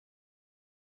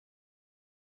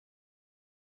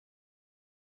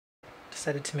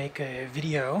decided to make a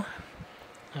video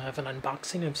of an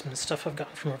unboxing of some stuff I've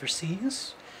gotten from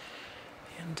overseas.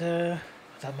 And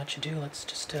without much ado,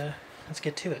 let's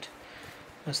get to it.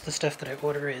 Most of the stuff that I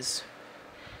order is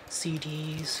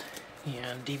CDs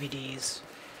and DVDs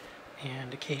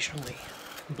and occasionally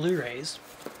Blu-rays.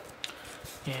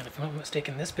 And if I'm not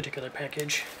mistaken, this particular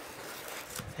package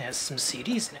has some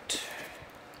CDs in it.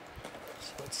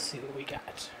 So let's see what we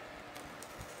got.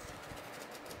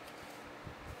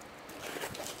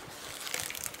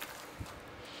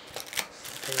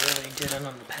 They really did it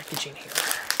on the packaging here.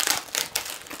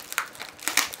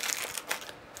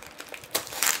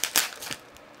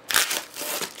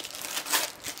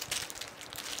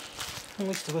 At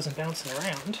least it wasn't bouncing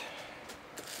around.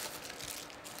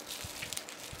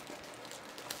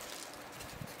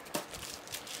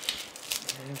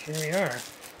 And here we are.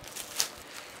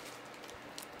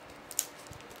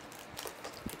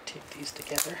 Tape these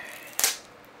together.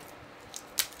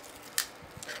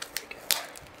 There we go.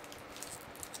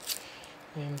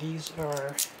 And these are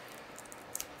a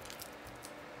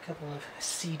couple of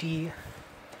CD/DVD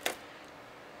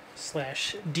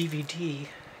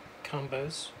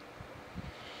combos.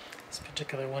 This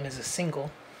particular one is a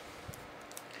single.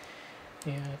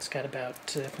 And it's got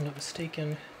about, if I'm not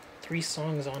mistaken, 3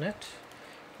 songs on it.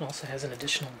 It also has an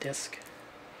additional disc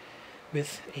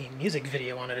with a music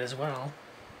video on it as well,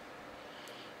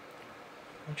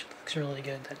 which looks really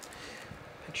good. The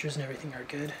pictures and everything are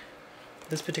good.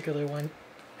 This particular one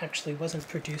actually wasn't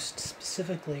produced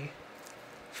specifically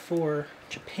for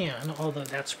Japan, although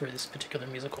that's where this particular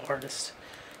musical artist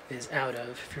is out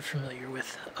of. If you're familiar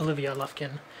with Olivia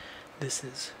Lufkin, this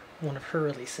is one of her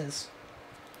releases.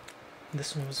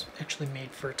 This one was actually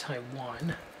made for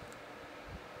Taiwan.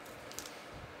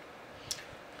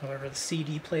 However, the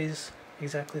CD plays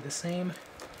exactly the same,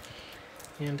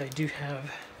 and I do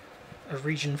have a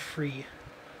region-free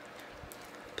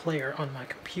player on my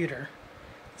computer,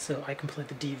 so I can play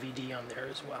the DVD on there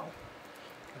as well.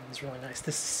 It was really nice.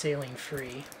 This is sailing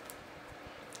free,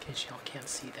 in case y'all can't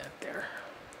see that there.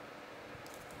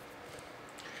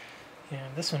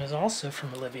 And this one is also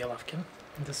from Olivia Lufkin,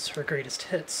 and this is her greatest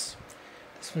hits.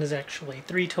 This one is actually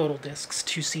 3 total discs,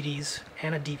 2 CDs,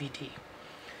 and a DVD.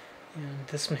 And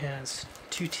this one has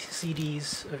 2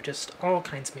 CDs of just all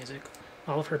kinds of music,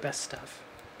 all of her best stuff.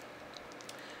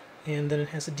 And then it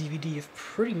has a DVD of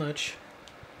pretty much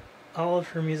all of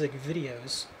her music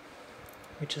videos,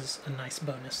 which is a nice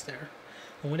bonus there.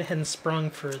 I went ahead and sprung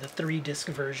for the 3-disc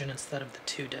version instead of the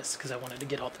 2-disc because I wanted to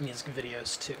get all the music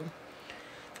videos too.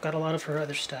 I've got a lot of her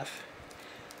other stuff,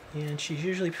 and she's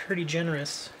usually pretty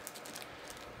generous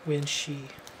when she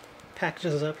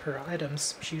packages up her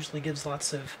items. She usually gives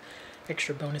lots of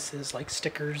extra bonuses like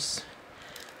stickers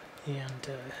and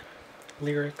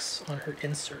lyrics on her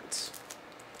inserts.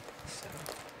 So,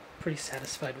 pretty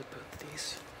satisfied with both of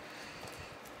these.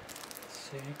 Let's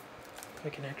see if I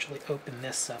can actually open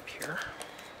this up here.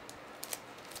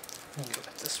 We'll go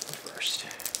with this one first.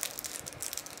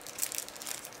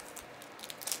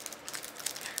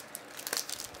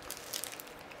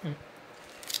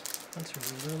 That's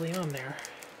really on there.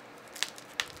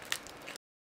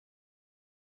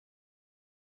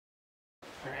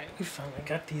 Alright, we finally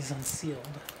got these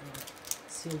unsealed.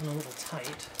 Sealed in a little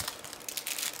tight.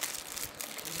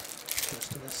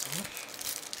 Most of this off.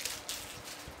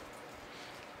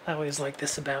 I always like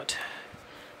this about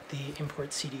the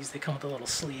import CDs. They come with a little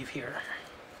sleeve here.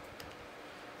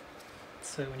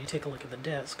 So when you take a look at the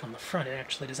disc on the front, it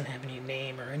actually doesn't have any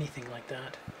name or anything like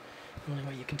that. The only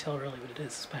way you can tell really what it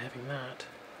is by having that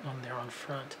on there on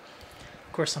front.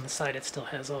 Of course, on the side it still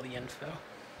has all the info.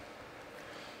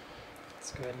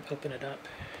 Let's go ahead and open it up.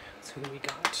 Let's see what we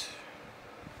got. Looks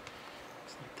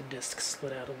like the disc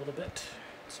slid out a little bit.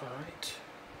 It's alright.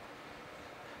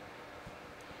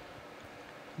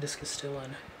 Disc is still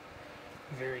in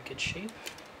very good shape.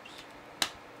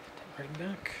 Just put it right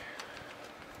back.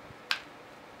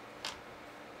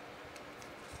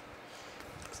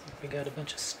 Looks like we got a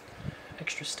bunch of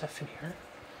extra stuff in here.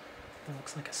 That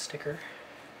looks like a sticker.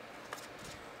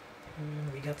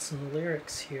 And we got some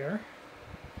lyrics here.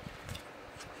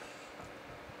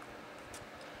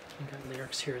 We got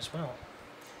lyrics here as well.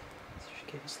 So she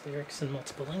gave us lyrics in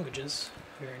multiple languages.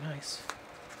 Very nice.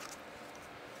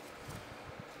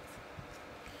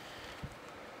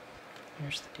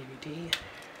 Here's the DVD.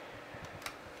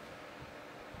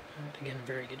 Alright, again,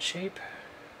 very good shape.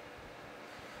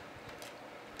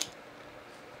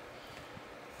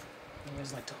 I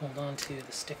always like to hold on to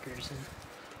the stickers and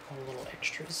all the little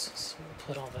extras, so we'll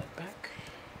put all that back.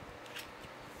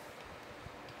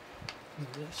 And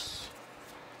this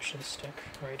should stick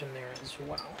right in there as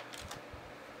well.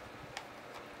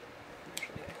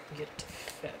 get it to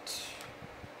fit.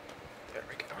 There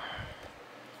we go.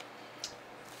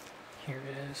 Here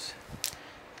is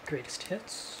Greatest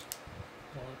Hits.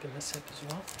 We'll open this up as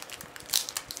well.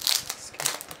 It's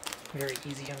very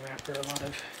easy unwrapper. A lot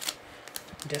of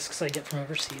discs I get from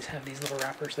overseas have these little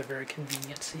wrappers. They're very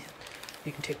convenient. So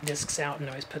you can take discs out and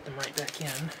always put them right back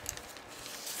in.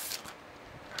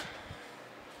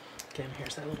 Again,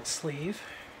 here's that little sleeve.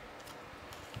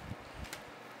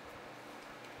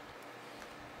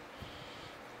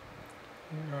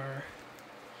 Here are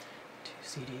 2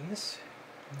 CDs,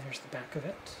 and there's the back of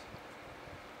it.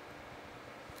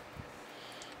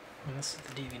 And this is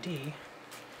the DVD.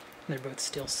 They're both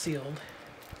still sealed,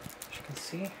 as you can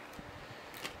see.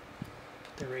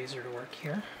 Put the razor to work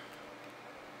here.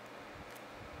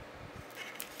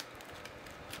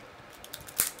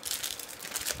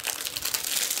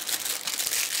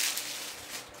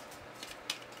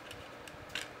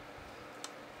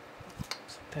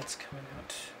 So that's coming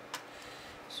out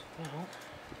as well.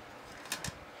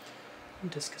 The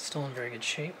disc is still in very good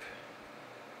shape.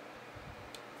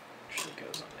 Actually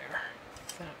goes on there.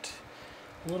 That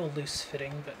a little loose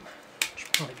fitting, but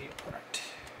should probably be alright.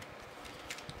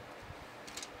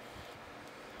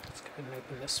 Let's go ahead and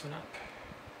open this one up.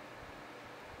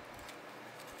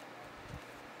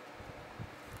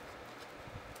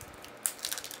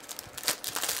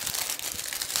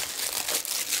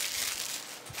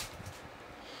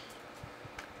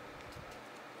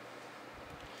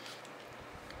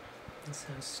 This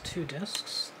has 2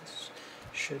 discs. This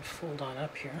should fold on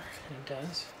up here, and it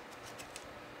does.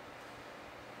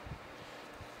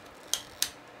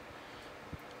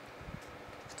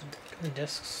 The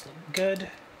discs look good.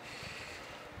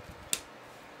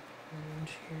 And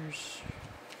here's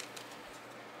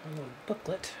a little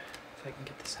booklet, if I can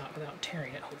get this out without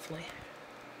tearing it, hopefully.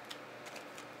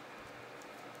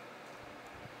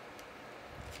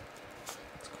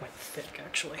 It's quite thick,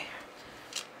 actually.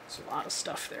 There's a lot of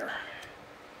stuff there.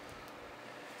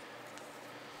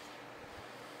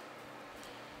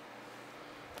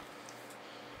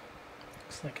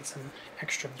 Looks like it's an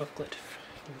extra booklet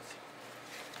with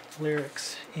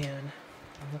lyrics in,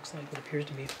 it looks like what appears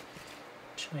to be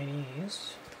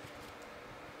Chinese.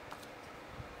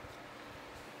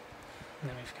 And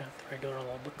then we've got the regular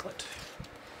little booklet.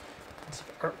 Lots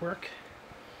of artwork,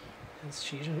 as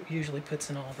she usually puts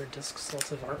in all of her discs,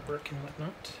 lots of artwork and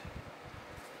whatnot.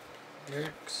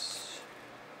 Lyrics.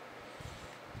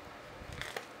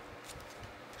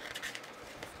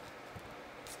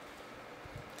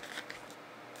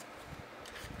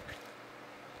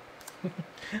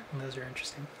 Those are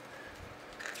interesting.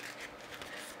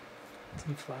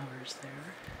 Some flowers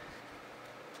there.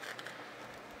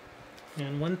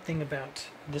 And one thing about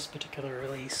this particular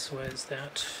release was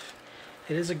that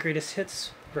it is a greatest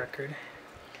hits record,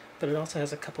 but it also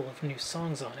has a couple of new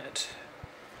songs on it.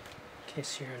 In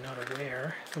case you're not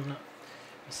aware, if I'm not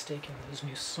mistaken, those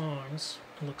new songs,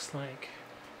 looks like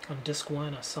on disc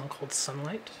 1 a song called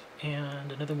Sunlight,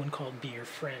 and another one called Be Your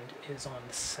Friend is on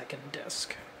the 2nd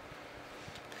disc.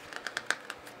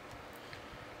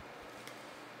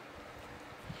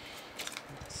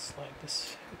 Slide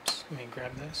this, oops, let me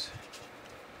grab this.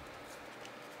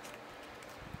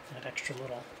 That extra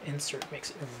little insert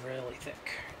makes it really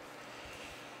thick.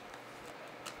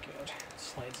 Good,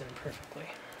 slides in perfectly.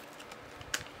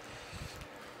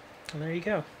 And there you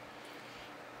go.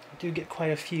 I do get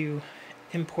quite a few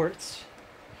imports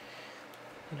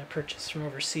that I purchase from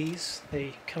overseas.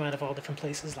 They come out of all different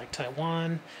places like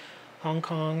Taiwan, Hong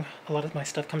Kong. A lot of my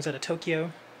stuff comes out of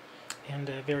Tokyo and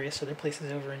various other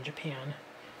places over in Japan.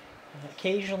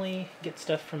 Occasionally get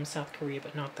stuff from South Korea,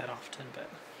 but not that often. But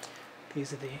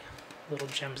these are the little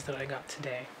gems that I got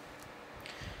today.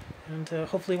 And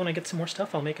hopefully when I get some more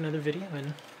stuff, I'll make another video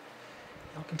and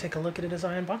y'all can take a look at it as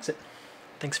I unbox it.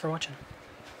 Thanks for watching.